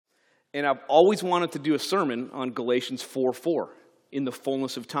And I've always wanted to do a sermon on Galatians 4:4, in the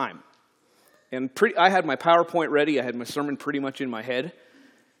fullness of time. And I had my PowerPoint ready. I had my sermon pretty much in my head.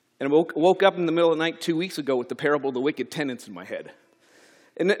 And I woke up in the middle of the night 2 weeks ago with the parable of the wicked tenants in my head.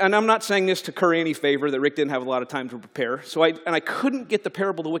 And I'm not saying this to curry any favor, that Rick didn't have a lot of time to prepare. I couldn't get the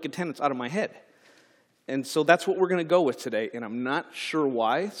parable of the wicked tenants out of my head. And so that's what we're going to go with today. And I'm not sure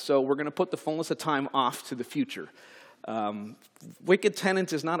why. So we're going to put the fullness of time off to the future. Wicked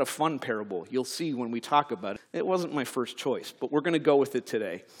tenants is not a fun parable. You'll see when we talk about it. It wasn't my first choice, but we're going to go with it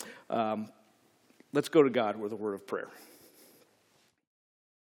today. Let's go to God with a word of prayer.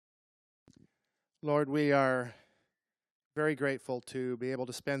 Lord, we are very grateful to be able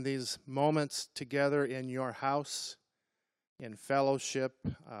to spend these moments together in your house, in fellowship,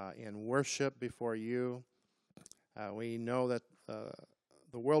 in worship before you. We know that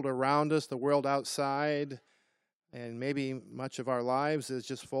the world around us, the world outside, and maybe much of our lives is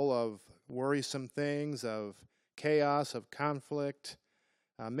just full of worrisome things, of chaos, of conflict.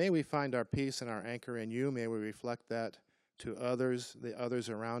 May we find our peace and our anchor in you. May we reflect that to others, the others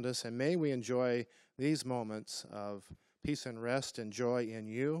around us. And may we enjoy these moments of peace and rest and joy in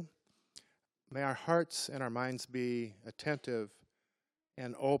you. May our hearts and our minds be attentive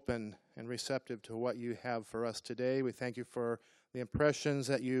and open and receptive to what you have for us today. We thank you for the impressions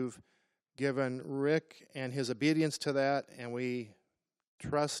that you've given Rick and his obedience to that, and we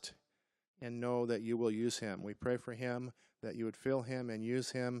trust and know that you will use him. We pray for him, that you would fill him and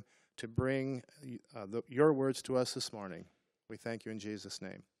use him to bring your words to us this morning. We thank you in Jesus'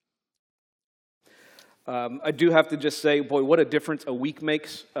 name. I do have to just say, boy, what a difference a week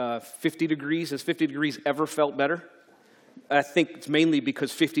makes. 50 degrees. Has 50 degrees ever felt better? I think it's mainly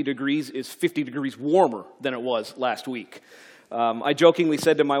because 50 degrees is 50 degrees warmer than it was last week. I jokingly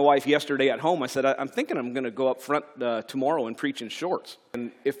said to my wife yesterday at home, I said, I'm thinking I'm going to go up front tomorrow and preach in shorts.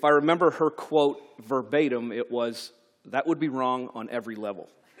 And if I remember her quote verbatim, it was, "That would be wrong on every level."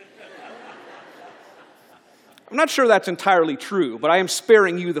 I'm not sure that's entirely true, but I am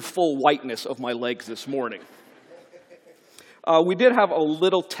sparing you the full whiteness of my legs this morning. We did have a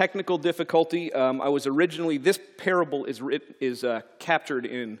little technical difficulty. This parable is captured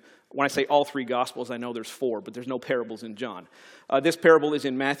in, when I say all three Gospels, I know there's 4, but there's no parables in John. This parable is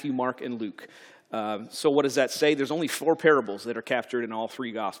in Matthew, Mark, and Luke. So what does that say? There's only 4 parables that are captured in all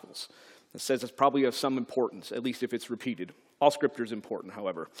 3 Gospels. It says it's probably of some importance, at least if it's repeated. All Scripture is important,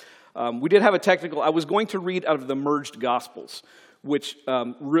 however. We did have a technical. I was going to read out of the merged Gospels, which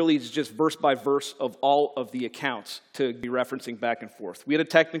really is just verse by verse of all of the accounts to be referencing back and forth. We had a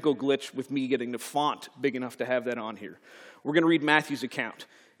technical glitch with me getting the font big enough to have that on here. We're going to read Matthew's account.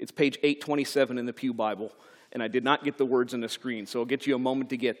 It's page 827 in the Pew Bible, and I did not get the words on the screen, so I'll get you a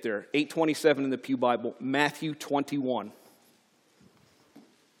moment to get there. 827 in the Pew Bible, Matthew 21.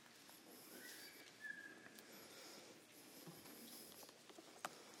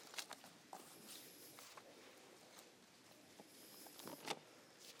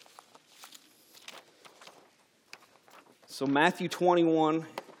 So Matthew 21,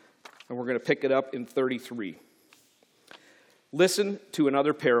 and we're going to pick it up in 33. Listen to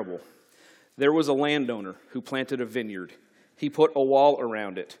another parable. There was a landowner who planted a vineyard. He put a wall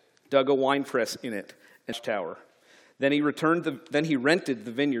around it, dug a winepress in it, and a tower. Then he rented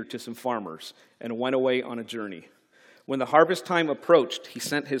the vineyard to some farmers and went away on a journey. When the harvest time approached, he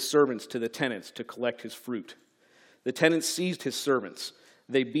sent his servants to the tenants to collect his fruit. The tenants seized his servants.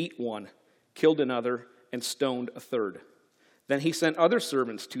 They beat one, killed another, and stoned a third. Then he sent other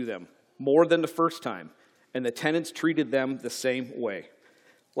servants to them, more than the first time, and the tenants treated them the same way.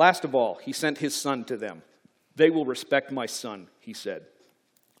 Last of all, he sent his son to them. They will respect my son, he said.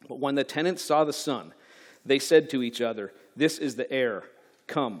 But when the tenants saw the son, they said to each other, "This is the heir.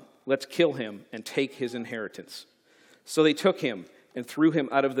 Come, let's kill him and take his inheritance." So they took him and threw him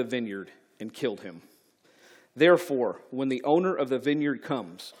out of the vineyard and killed him. Therefore, when the owner of the vineyard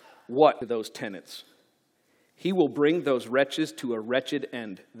comes, what to those tenants? "He will bring those wretches to a wretched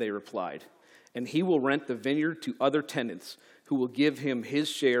end," they replied. "And he will rent the vineyard to other tenants who will give him his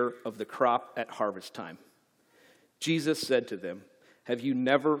share of the crop at harvest time." Jesus said to them, "Have you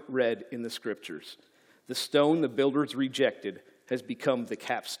never read in the Scriptures, the stone the builders rejected has become the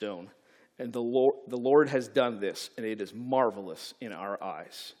capstone, and the Lord has done this, and it is marvelous in our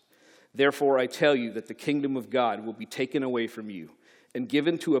eyes. Therefore I tell you that the kingdom of God will be taken away from you and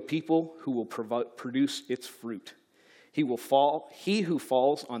given to a people who will produce its fruit. He who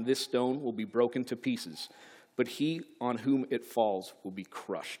falls on this stone will be broken to pieces, but he on whom it falls will be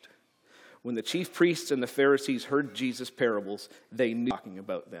crushed." When the chief priests and the Pharisees heard Jesus' parables, they knew talking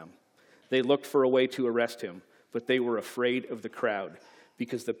about them. They looked for a way to arrest him, but they were afraid of the crowd,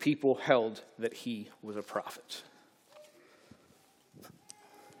 because the people held that he was a prophet.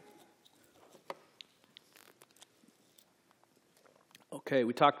 Okay,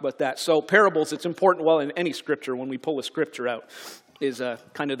 we talked about that. So parables, it's important, well, in any scripture, when we pull a scripture out, is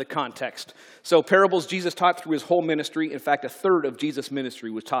kind of the context. So parables, Jesus taught through his whole ministry. In fact, a third of Jesus' ministry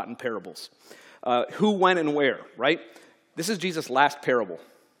was taught in parables. Who, when, and where, right? This is Jesus' last parable.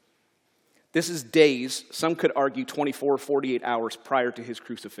 This is days, some could argue 24, 48 hours prior to his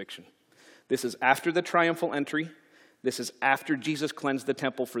crucifixion. This is after the triumphal entry. This is after Jesus cleansed the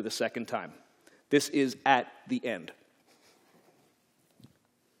temple for the second time. This is at the end.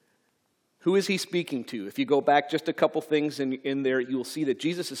 Who is he speaking to? If you go back just a couple things in there, you will see that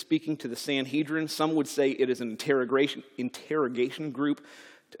Jesus is speaking to the Sanhedrin. Some would say it is an interrogation group.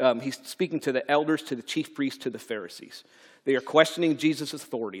 He's speaking to the elders, to the chief priests, to the Pharisees. They are questioning Jesus'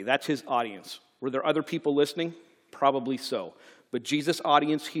 authority. That's his audience. Were there other people listening? Probably so. But Jesus'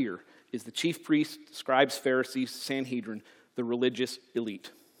 audience here is the chief priests, scribes, Pharisees, Sanhedrin, the religious elite.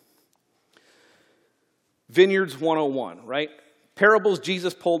 Vineyards 101, right? Parables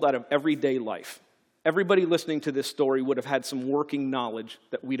Jesus pulled out of everyday life. Everybody listening to this story would have had some working knowledge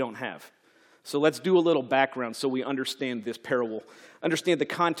that we don't have. So let's do a little background so we understand this parable, understand the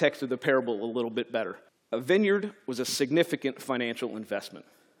context of the parable a little bit better. A vineyard was a significant financial investment.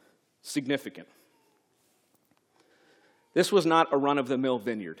 Significant. This was not a run-of-the-mill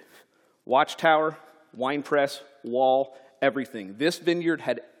vineyard. Watchtower, wine press, wall, everything. This vineyard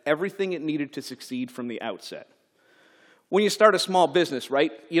had everything it needed to succeed from the outset. When you start a small business,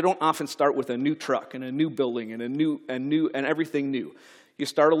 right, you don't often start with a new truck and a new building and everything new. You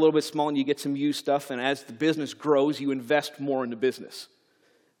start a little bit small and you get some used stuff, and as the business grows, you invest more in the business.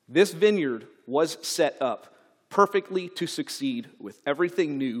 This vineyard was set up perfectly to succeed with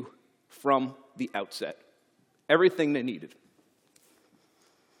everything new from the outset. Everything they needed.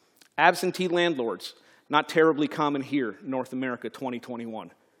 Absentee landlords, not terribly common here, North America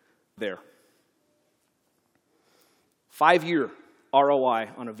 2021. There. 5-year ROI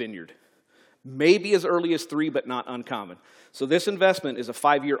on a vineyard. Maybe as early as 3, but not uncommon. So this investment is a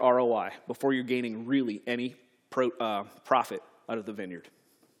 5-year ROI before you're gaining really any profit out of the vineyard.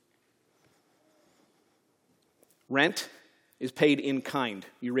 Rent is paid in kind.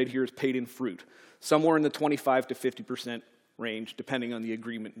 You read here is paid in fruit. Somewhere in the 25 to 50% range, depending on the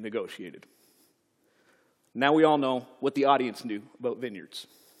agreement negotiated. Now we all know what the audience knew about vineyards.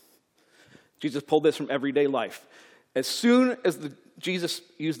 Jesus pulled this from everyday life. As soon as Jesus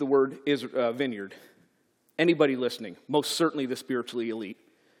used the word vineyard, anybody listening, most certainly the spiritually elite,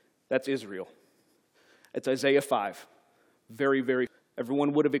 that's Israel. It's Isaiah 5.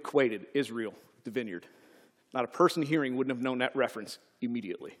 Everyone would have equated Israel, the vineyard. Not a person hearing wouldn't have known that reference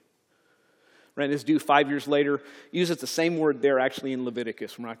immediately. Right, this dude 5 years later uses the same word there actually in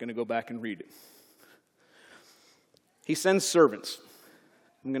Leviticus. We're not going to go back and read it. He sends servants.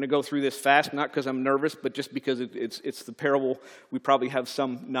 I'm going to go through this fast, not because I'm nervous, but just because it's the parable. We probably have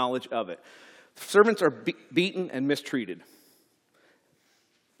some knowledge of it. Servants are beaten and mistreated.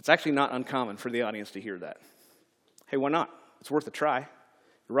 It's actually not uncommon for the audience to hear that. Hey, why not? It's worth a try.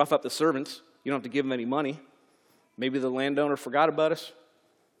 You rough up the servants. You don't have to give them any money. Maybe the landowner forgot about us.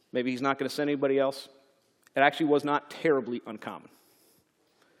 Maybe he's not going to send anybody else. It actually was not terribly uncommon.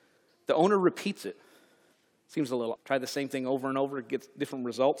 The owner repeats it. Seems a little, try the same thing over and over, it gets different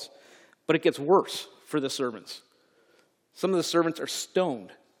results. But it gets worse for the servants. Some of the servants are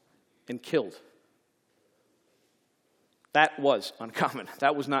stoned and killed. That was uncommon.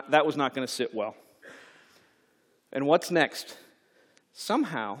 That was not going to sit well. And what's next?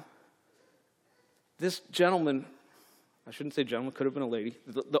 Somehow, this gentleman, I shouldn't say gentleman, could have been a lady,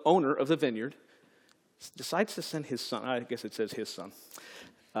 the owner of the vineyard, decides to send his son. I guess it says his son.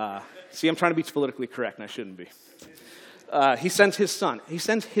 See, I'm trying to be politically correct, and I shouldn't be. He sends his son. He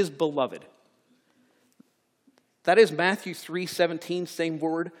sends his beloved. That is Matthew 3:17, same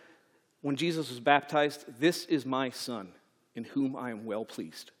word. When Jesus was baptized, "This is my son, in whom I am well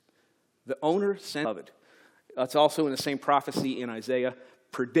pleased." The owner sent his beloved. That's also in the same prophecy in Isaiah,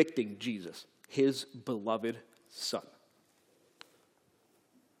 predicting Jesus, his beloved son.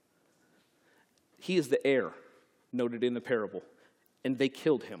 He is the heir, noted in the parable, and they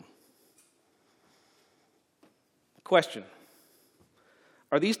killed him. Question: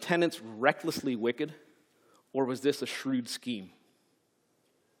 are these tenants recklessly wicked, or was this a shrewd scheme?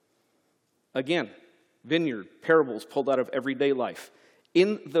 Again, vineyard, parables pulled out of everyday life.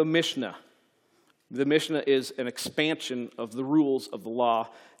 In the Mishnah is an expansion of the rules of the law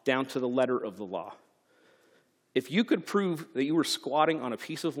down to the letter of the law. If you could prove that you were squatting on a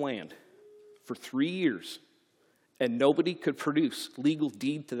piece of land for 3 years and nobody could produce legal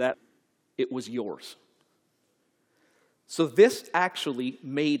deed to that, it was yours. So this actually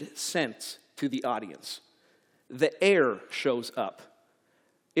made sense to the audience. The heir shows up.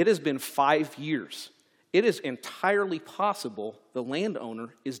 It has been 5 years. It is entirely possible the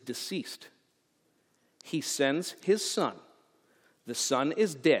landowner is deceased. He sends his son. The son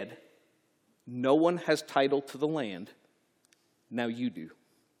is dead. No one has title to the land. Now you do.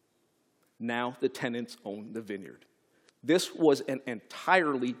 Now the tenants own the vineyard. This was an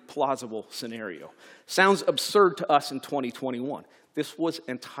entirely plausible scenario. Sounds absurd to us in 2021. This was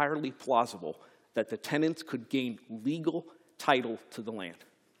entirely plausible that the tenants could gain legal title to the land.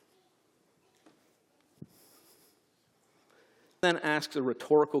 Then asks a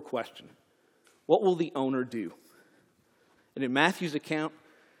rhetorical question. What will the owner do? And in Matthew's account,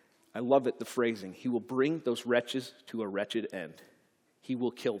 I love it, the phrasing. He will bring those wretches to a wretched end. He will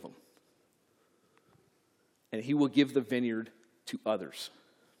kill them. And he will give the vineyard to others.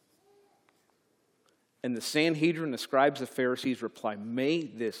 And the Sanhedrin, the scribes, the Pharisees reply, may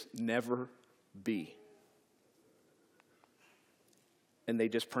this never be. And they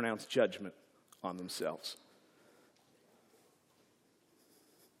just pronounce judgment on themselves.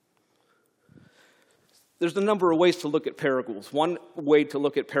 There's a number of ways to look at parables. One way to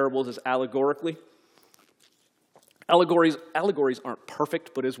look at parables is allegorically. Allegories aren't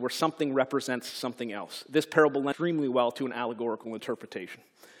perfect, but is where something represents something else. This parable lends extremely well to an allegorical interpretation.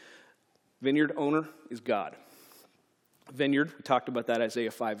 Vineyard owner is God. Vineyard, we talked about that,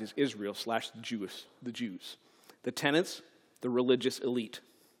 Isaiah 5, is Israel / the Jews. The tenants, the religious elite.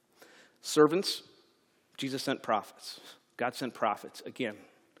 Servants, Jesus sent prophets. God sent prophets again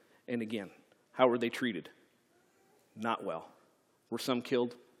and again. How were they treated? Not well. Were some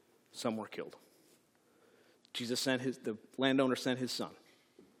killed? Some were killed. The landowner sent his son.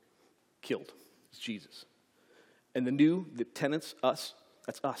 Killed. It's Jesus. And the tenants, us,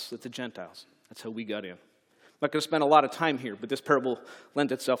 that's the Gentiles. That's how we got in. I'm not going to spend a lot of time here, but this parable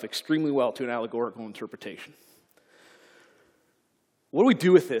lends itself extremely well to an allegorical interpretation. What do we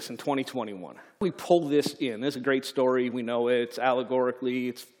do with this in 2021? We pull this in. This is a great story. We know it. It's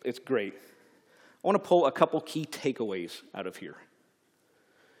allegorically. It's great. I want to pull a couple key takeaways out of here.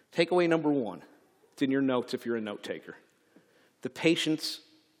 Takeaway number 1. It's in your notes if you're a note taker. The patience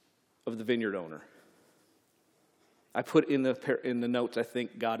of the vineyard owner. I put in the notes, I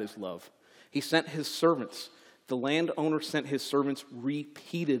think, God is love. He sent his servants. The landowner sent his servants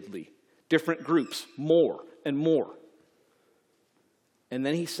repeatedly. Different groups, more and more. And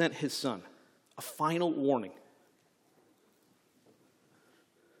then he sent his son. A final warning.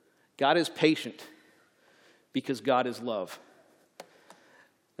 God is patient because God is love.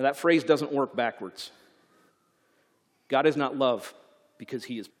 Now, that phrase doesn't work backwards. God is not love because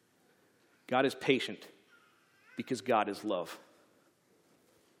he is. God is patient because God is love.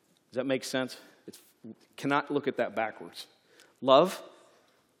 Does that make sense? Cannot look at that backwards. Love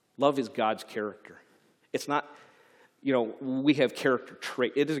is God's character. It's not, we have character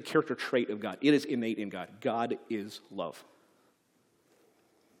trait. It is a character trait of God. It is innate in God. God is love.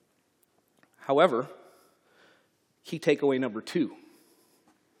 However, key takeaway number 2,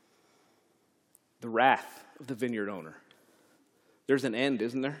 the wrath of the vineyard owner. There's an end,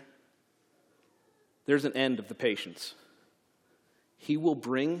 isn't there? There's an end of the patience. He will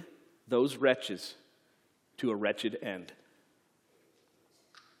bring those wretches to a wretched end.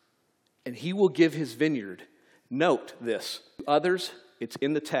 And he will give his vineyard, note this, to others, it's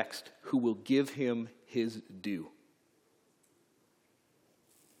in the text, who will give him his due.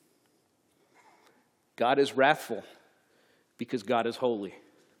 God is wrathful because God is holy.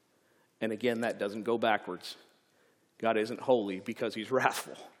 And again, that doesn't go backwards. God isn't holy because he's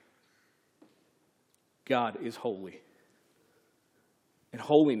wrathful. God is holy. And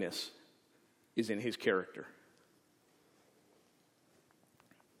holiness is in his character.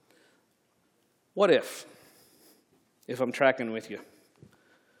 What if I'm tracking with you,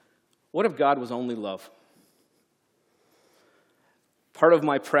 what if God was only love? Part of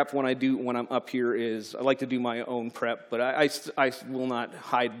my prep when I'm up here is I like to do my own prep, but I will not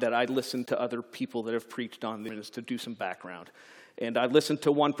hide that I listen to other people that have preached on this to do some background. And I listened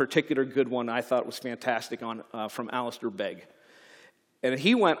to one particular good one I thought was fantastic from Alistair Begg. And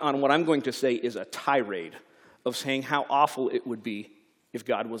he went on what I'm going to say is a tirade of saying how awful it would be if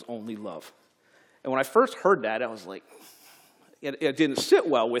God was only love. And when I first heard that, I was like, it didn't sit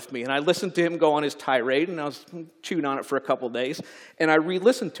well with me. And I listened to him go on his tirade, and I was chewing on it for a couple of days, and I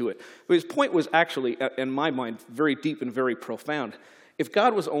re-listened to it. But his point was actually, in my mind, very deep and very profound. If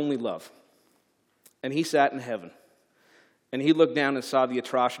God was only love, and he sat in heaven, and he looked down and saw the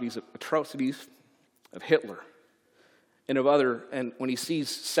atrocities of Hitler, and when he sees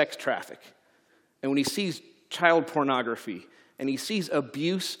sex traffic, and when he sees child pornography, and he sees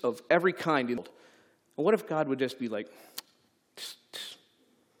abuse of every kind in the world. And what if God would just be like,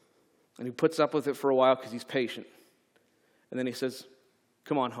 and he puts up with it for a while because he's patient. And then he says,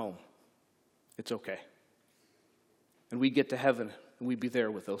 come on home. It's okay. And we get to heaven and we'd be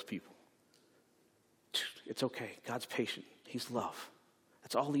there with those people. It's okay. God's patient. He's love.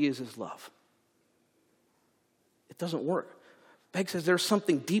 That's all he is love. It doesn't work. Begg says there's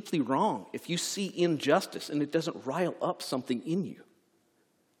something deeply wrong if you see injustice and it doesn't rile up something in you.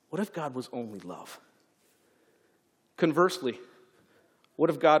 What if God was only love? Conversely, what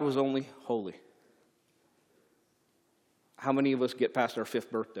if God was only holy? How many of us get past our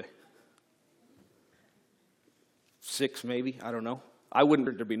 5th birthday? 6 maybe, I don't know. I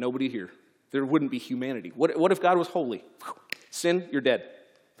wouldn't, there'd be nobody here. There wouldn't be humanity. What if God was holy? Sin, you're dead.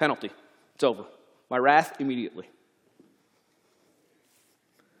 Penalty, it's over. My wrath, immediately.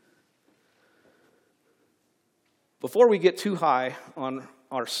 Before we get too high on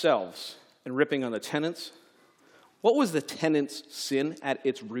ourselves and ripping on the tenants, what was the tenants' sin at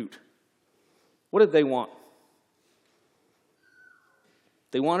its root? What did they want?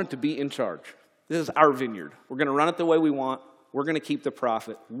 They wanted to be in charge. This is our vineyard. We're going to run it the way we want. We're going to keep the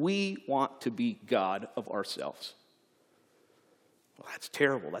profit. We want to be God of ourselves. Well, that's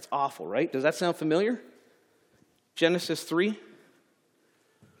terrible. That's awful, right? Does that sound familiar? Genesis 3.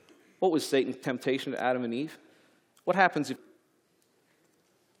 What was Satan's temptation to Adam and Eve? What happens if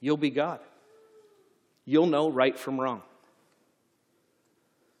you'll be God? You'll know right from wrong.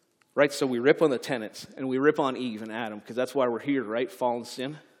 Right, so we rip on the tenants, and we rip on Eve and Adam, because that's why we're here, right? Fallen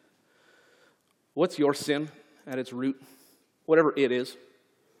sin. What's your sin at its root? Whatever it is.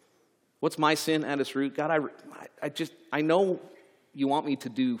 What's my sin at its root? God, I know you want me to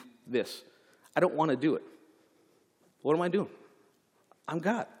do this. I don't want to do it. What am I doing? I'm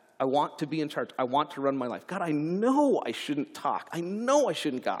God. I want to be in charge. I want to run my life. God, I know I shouldn't talk. I know I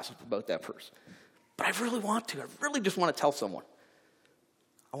shouldn't gossip about that person. But I really want to. I really just want to tell someone.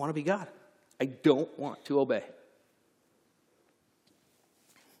 I want to be God. I don't want to obey.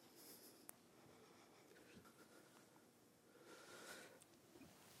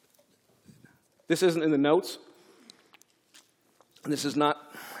 This isn't in the notes, and this is not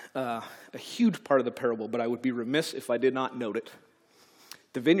a huge part of the parable, but I would be remiss if I did not note it.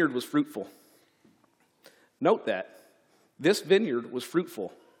 The vineyard was fruitful. Note that. This vineyard was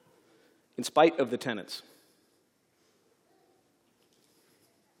fruitful in spite of the tenants.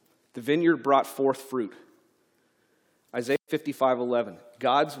 The vineyard brought forth fruit. Isaiah 55:11.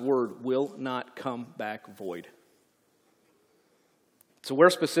 God's word will not come back void. So where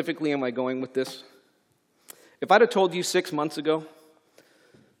specifically am I going with this? If I'd have told you 6 months ago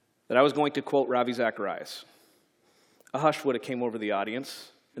that I was going to quote Ravi Zacharias, a hush would have came over the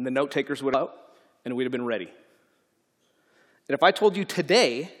audience, and the note takers would have out, and we'd have been ready. And if I told you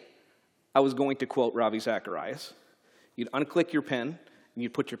today I was going to quote Ravi Zacharias, you'd unclick your pen, and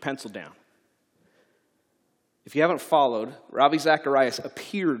you'd put your pencil down. If you haven't followed, Ravi Zacharias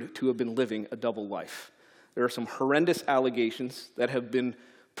appeared to have been living a double life. There are some horrendous allegations that have been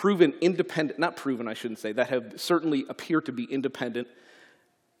proven independent, not proven, I shouldn't say, that have certainly appeared to be independent,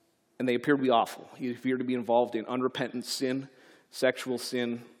 and they appear to be awful. He appeared to be involved in unrepentant sin, sexual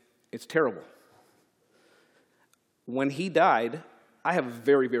sin. It's terrible. When he died, I have a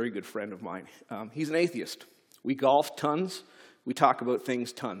very, very good friend of mine. He's an atheist. We golf tons. We talk about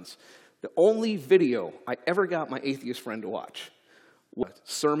things tons. The only video I ever got my atheist friend to watch was a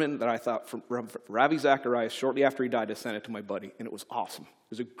sermon that I thought from Ravi Zacharias shortly after he died. I sent it to my buddy, and it was awesome.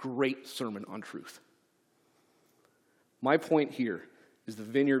 It was a great sermon on truth. My point here is the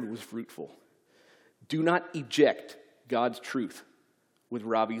vineyard was fruitful. Do not eject God's truth with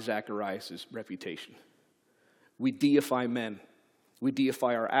Ravi Zacharias' reputation. We deify men. We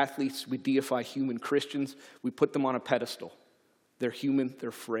deify our athletes. We deify human Christians. We put them on a pedestal. They're human.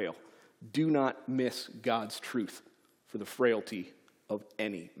 They're frail. Do not miss God's truth for the frailty of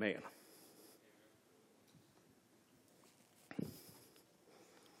any man.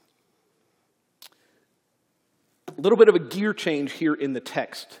 A little bit of a gear change here in the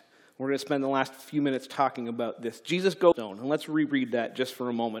text. We're going to spend the last few minutes talking about this. Jesus goes on, and let's reread that just for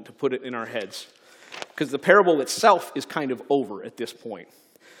a moment to put it in our heads. Because the parable itself is kind of over at this point.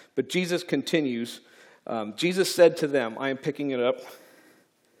 But Jesus continues. Jesus said to them, I am picking it up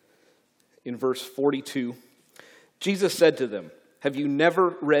in verse 42. Jesus said to them, have you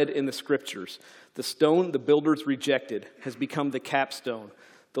never read in the scriptures, the stone the builders rejected has become the capstone.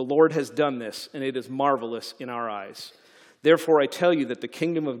 The Lord has done this, and it is marvelous in our eyes. Therefore I tell you that the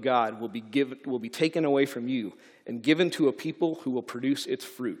kingdom of God will be taken away from you and given to a people who will produce its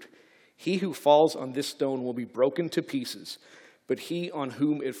fruit. He who falls on this stone will be broken to pieces, but he on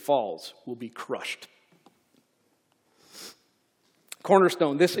whom it falls will be crushed."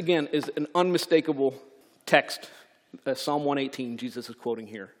 Cornerstone, this again is an unmistakable text. Psalm 118, Jesus is quoting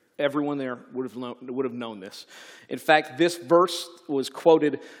here. Everyone there would have known this. In fact, this verse was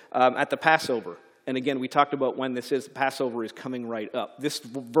quoted at the Passover. And again, we talked about when this is. Passover is coming right up. This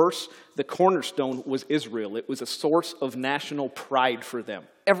verse, the cornerstone, was Israel. It was a source of national pride for them.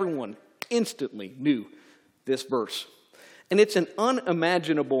 Everyone instantly knew this verse. And it's an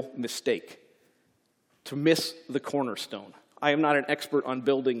unimaginable mistake to miss the cornerstone. I am not an expert on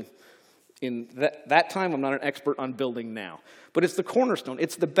building in that time. I'm not an expert on building now. But it's the cornerstone.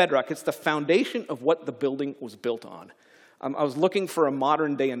 It's the bedrock. It's the foundation of what the building was built on. I was looking for a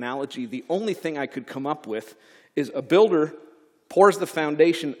modern-day analogy. The only thing I could come up with is a builder pours the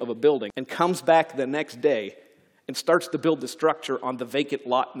foundation of a building and comes back the next day and starts to build the structure on the vacant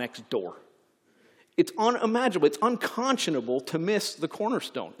lot next door. It's unimaginable. It's unconscionable to miss the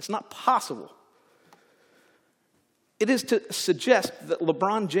cornerstone. It's not possible. It is to suggest that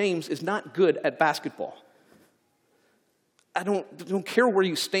LeBron James is not good at basketball. I don't care where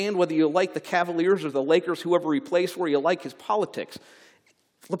you stand, whether you like the Cavaliers or the Lakers, whoever he plays for, you like his politics.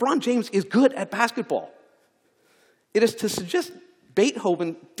 LeBron James is good at basketball. It is to suggest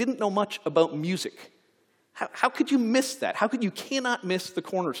Beethoven didn't know much about music. How could you miss that? You cannot miss the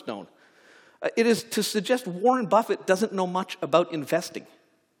cornerstone. It is to suggest Warren Buffett doesn't know much about investing.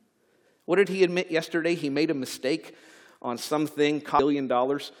 What did he admit yesterday? He made a mistake on something, $1 billion.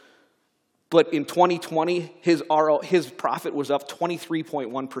 But in 2020, his profit was up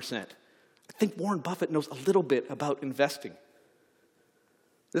 23.1%. I think Warren Buffett knows a little bit about investing.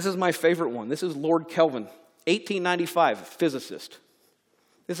 This is my favorite one. This is Lord Kelvin, 1895, physicist.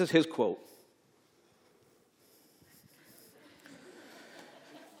 This is his quote.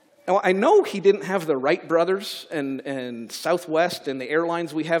 Now, I know he didn't have the Wright brothers and Southwest and the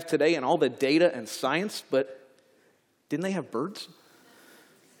airlines we have today and all the data and science, but didn't they have birds?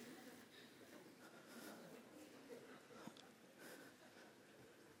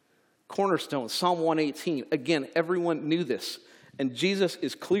 Cornerstone, Psalm 118. Again, everyone knew this. And Jesus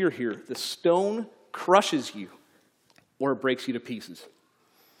is clear here. The stone crushes you or it breaks you to pieces.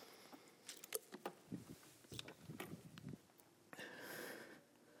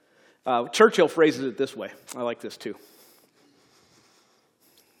 Churchill phrases it this way. I like this too.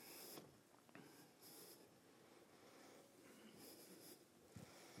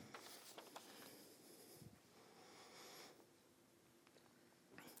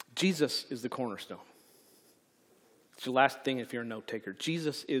 Jesus is the cornerstone. It's your last thing if you're a note taker.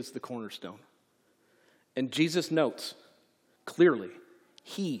 Jesus is the cornerstone. And Jesus notes clearly,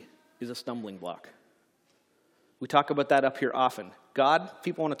 he is a stumbling block. We talk about that up here often. God,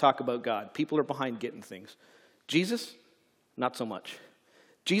 people want to talk about God. People are behind getting things. Jesus, not so much.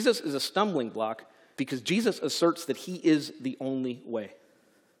 Jesus is a stumbling block because Jesus asserts that he is the only way.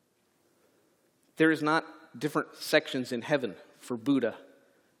 There is not different sections in heaven for Buddha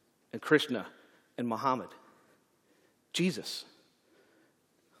and Krishna and Muhammad. Jesus.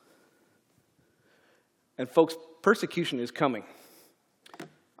 And folks, persecution is coming,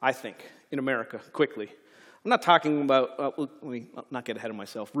 I think, in America, quickly. I'm not talking about, let me not get ahead of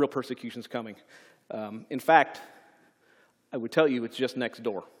myself. Real persecution's coming. In fact, I would tell you it's just next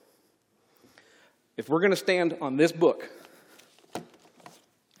door. If we're going to stand on this book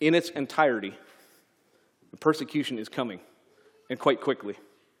in its entirety, the persecution is coming, and quite quickly.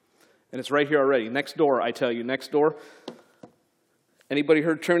 And it's right here already. Next door, I tell you, next door. Anybody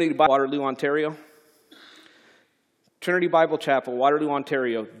heard Trinity Bible, Waterloo, Ontario? Trinity Bible Chapel, Waterloo,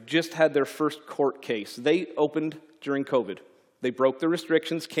 Ontario, just had their first court case. They opened during COVID. They broke the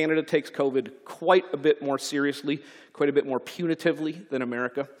restrictions. Canada takes COVID quite a bit more seriously, quite a bit more punitively than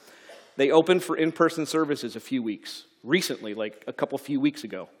America. They opened for in-person services a few weeks, recently, like a few weeks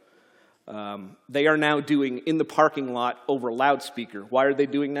ago. They are now doing in the parking lot over loudspeaker. Why are they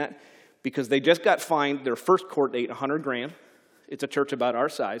doing that? Because they just got fined their first court date, $100,000. It's a church about our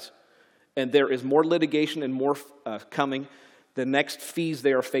size. And there is more litigation and more coming. The next fees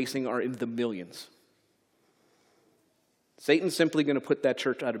they are facing are in the millions. Satan's simply going to put that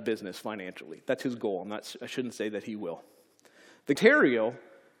church out of business financially. That's his goal. I shouldn't say that he will. Ontario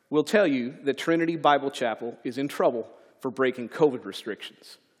will tell you that Trinity Bible Chapel is in trouble for breaking COVID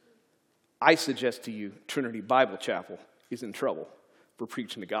restrictions. I suggest to you Trinity Bible Chapel is in trouble for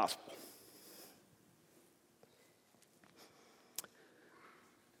preaching the gospel.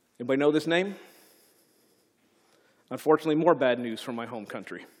 Anybody know this name? Unfortunately, more bad news from my home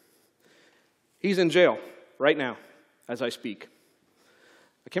country. He's in jail right now as I speak.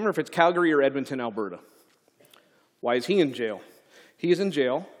 I can't remember if it's Calgary or Edmonton, Alberta. Why is he in jail? He is in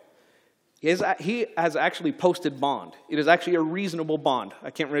jail. He has actually posted bond. It is actually a reasonable bond.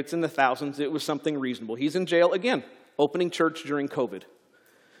 I can't remember, it's in the thousands. It was something reasonable. He's in jail again, opening church during COVID.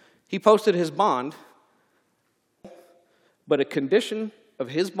 He posted his bond, but a condition of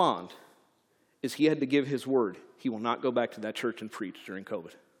his bond is he had to give his word. He will not go back to that church and preach during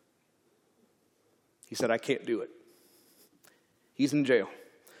COVID. He said, I can't do it. He's in jail.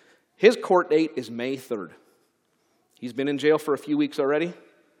 His court date is May 3rd. He's been in jail for a few weeks already.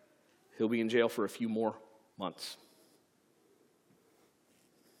 He'll be in jail for a few more months.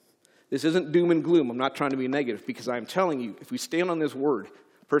 This isn't doom and gloom. I'm not trying to be negative because I'm telling you, if we stand on this word,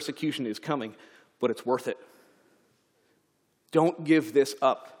 persecution is coming, but it's worth it. Don't give this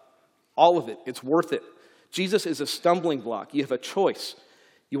up. All of it. It's worth it. Jesus is a stumbling block. You have a choice.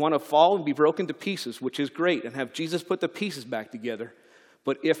 You want to fall and be broken to pieces, which is great, and have Jesus put the pieces back together.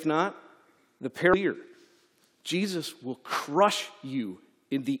 But if not, the peril, Jesus will crush you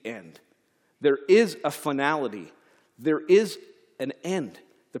in the end. There is a finality. There is an end.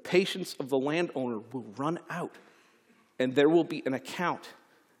 The patience of the landowner will run out, and there will be an account.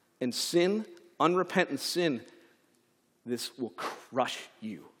 And sin, unrepentant sin, this will crush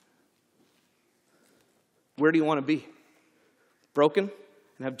you. Where do you want to be? Broken?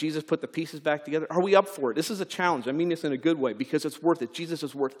 And have Jesus put the pieces back together? Are we up for it? This is a challenge. I mean this in a good way because it's worth it. Jesus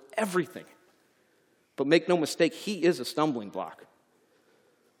is worth everything. But make no mistake, he is a stumbling block.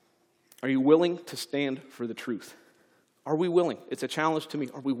 Are you willing to stand for the truth? Are we willing? It's a challenge to me.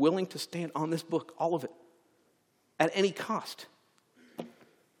 Are we willing to stand on this book, all of it, at any cost?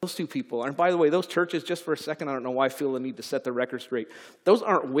 Those two people, and by the way, those churches, just for a second, I don't know why I feel the need to set the record straight. Those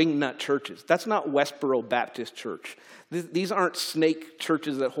aren't wingnut churches. That's not Westboro Baptist Church. These aren't snake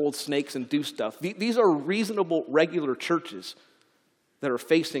churches that hold snakes and do stuff. These are reasonable, regular churches that are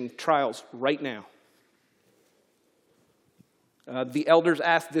facing trials right now. The elders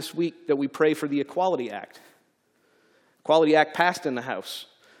asked this week that we pray for the Equality Act. Equality Act passed in the House.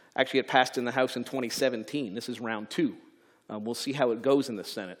 Actually, it passed in the House in 2017. This is round 2. We'll see how it goes in the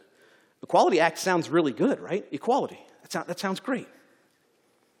Senate. Equality Act sounds really good, right? Equality. That sounds great.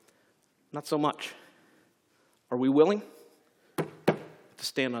 Not so much. Are we willing to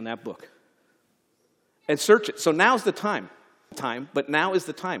stand on that book and search it? So now's the time. But now is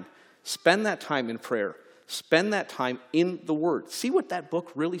the time. Spend that time in prayer. Spend that time in the Word. See what that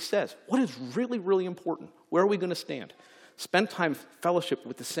book really says. What is really, really important? Where are we going to stand? Spend time fellowship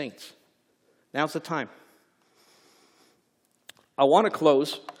with the saints. Now's the time. I want to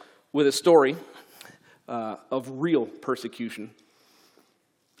close with a story of real persecution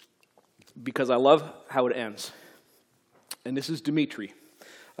because I love how it ends. And this is Dimitri.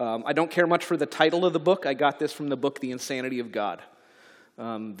 I don't care much for the title of the book. I got this from the book, The Insanity of God.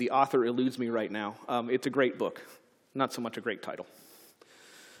 The author eludes me right now. It's a great book. Not so much a great title.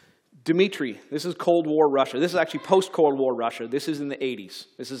 Dimitri, this is Cold War Russia. This is actually post-Cold War Russia. This is in the 80s.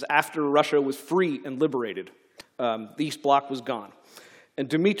 This is after Russia was free and liberated. The East Bloc was gone. And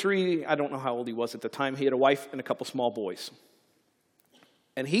Dimitri, I don't know how old he was at the time. He had a wife and a couple small boys.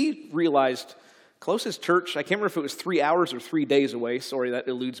 And he realized closest church, I can't remember if it was 3 hours or 3 days away. Sorry, that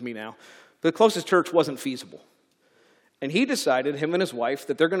eludes me now. The closest church wasn't feasible. And he decided, him and his wife,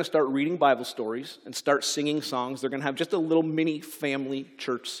 that they're going to start reading Bible stories and start singing songs. They're going to have just a little mini family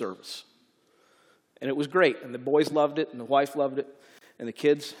church service. And it was great. And the boys loved it, and the wife loved it, and the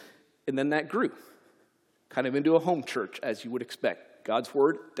kids. And then that grew, kind of into a home church, as you would expect. God's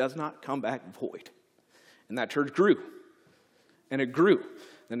word does not come back void. And that church grew. And it grew.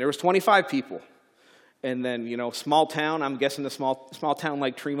 Then there was 25 people. And then, small town, I'm guessing a small town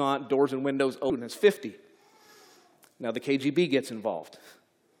like Tremont, doors and windows open, it's 50. Now the KGB gets involved.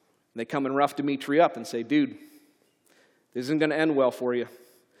 And they come and rough Dimitri up and say, dude, this isn't going to end well for you.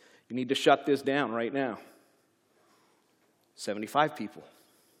 You need to shut this down right now. 75 people.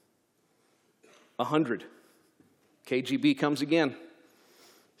 100. KGB comes again.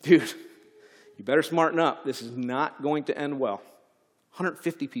 Dude, you better smarten up. This is not going to end well.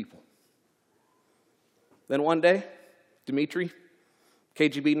 150 people. Then one day, Dimitri,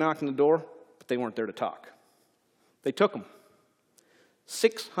 KGB knocked on the door, but they weren't there to talk. They took him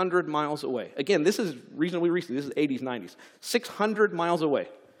 600 miles away. Again, this is reasonably recent. This is 80s, 90s. 600 miles away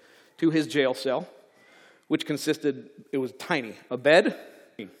to his jail cell, which consisted, it was tiny, a bed.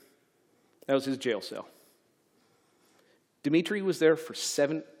 That was his jail cell. Dimitri was there for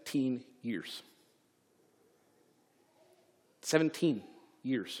 17 years. 17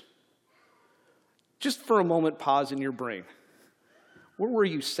 years. Just for a moment, pause in your brain. Where were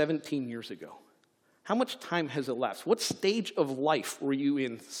you 17 years ago? How much time has elapsed? What stage of life were you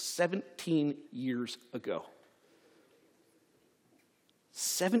in 17 years ago?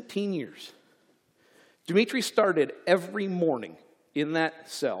 17 years. Dmitri started every morning in that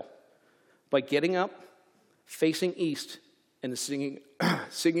cell by getting up, facing east, and singing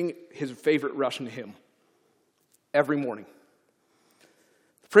his favorite Russian hymn every morning.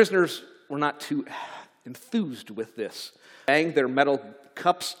 The prisoners were not too enthused with this. Banged their metal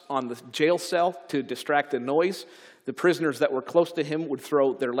cups on the jail cell to distract the noise. The prisoners that were close to him would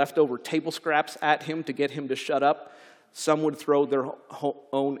throw their leftover table scraps at him to get him to shut up. Some would throw their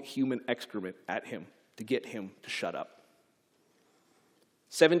own human excrement at him to get him to shut up.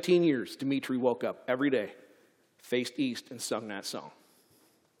 17 years, Dmitri woke up every day, faced east, and sung that song.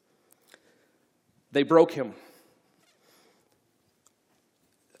 They broke him.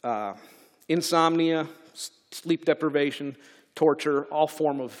 Insomnia, sleep deprivation, torture, all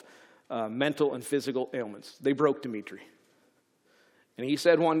form of mental and physical ailments. They broke Dmitri. And he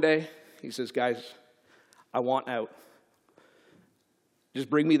said one day, he says, guys, I want out. Just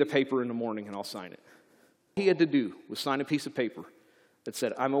bring me the paper in the morning and I'll sign it. All he had to do was sign a piece of paper that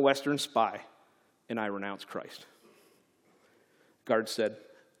said, I'm a Western spy and I renounce Christ. Guard said,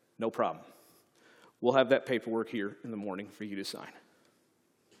 no problem. We'll have that paperwork here in the morning for you to sign.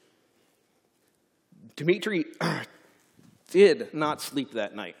 Dmitri did not sleep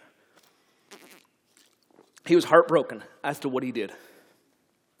that night. He was heartbroken as to what he did.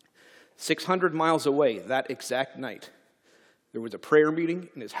 600 miles away that exact night, there was a prayer meeting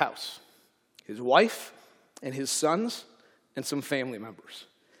in his house. His wife and his sons and some family members.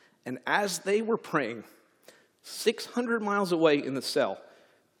 And as they were praying, 600 miles away in the cell,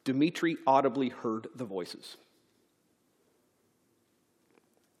 Dmitri audibly heard the voices.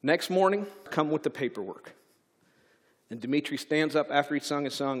 Next morning, come with the paperwork. And Dmitri stands up after he sung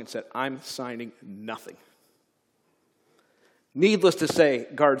his song and said, I'm signing nothing. Needless to say,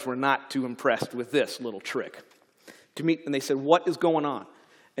 guards were not too impressed with this little trick. And they said, what is going on?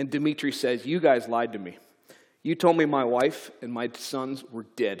 And Dmitri says, you guys lied to me. You told me my wife and my sons were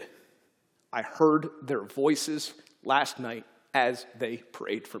dead. I heard their voices last night as they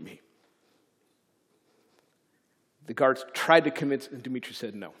prayed for me. The guards tried to convince, and Dmitri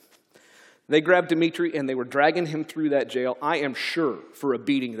said no. They grabbed Dmitri and they were dragging him through that jail, I am sure, for a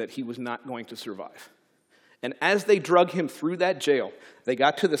beating that he was not going to survive. And as they drug him through that jail, they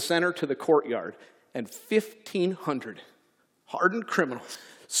got to the center, to the courtyard, and 1,500 hardened criminals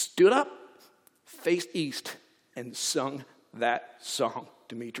stood up, faced east, and sung that song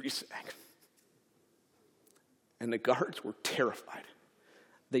Dmitri sang. And the guards were terrified.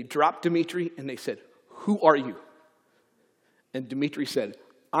 They dropped Dmitri and they said, who are you? And Dmitri said,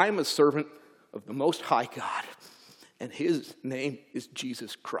 I'm a servant of the Most High God, and his name is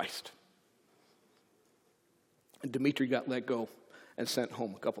Jesus Christ. And Dmitri got let go and sent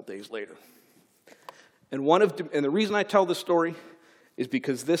home a couple days later. And the reason I tell this story is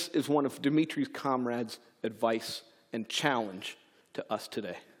because this is one of Dmitri's comrades' advice and challenge to us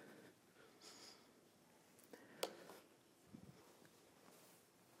today.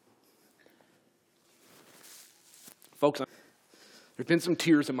 Folks, there's been some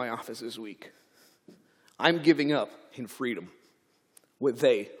tears in my office this week. I'm giving up in freedom what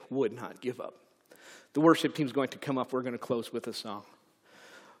they would not give up. The worship team's going to come up. We're going to close with a song.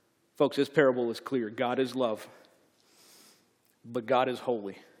 Folks, this parable is clear. God is love, but God is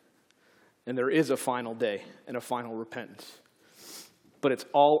holy. And there is a final day and a final repentance. But it's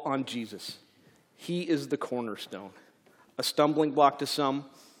all on Jesus. He is the cornerstone. A stumbling block to some,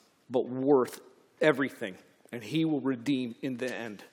 but worth everything. And he will redeem in the end.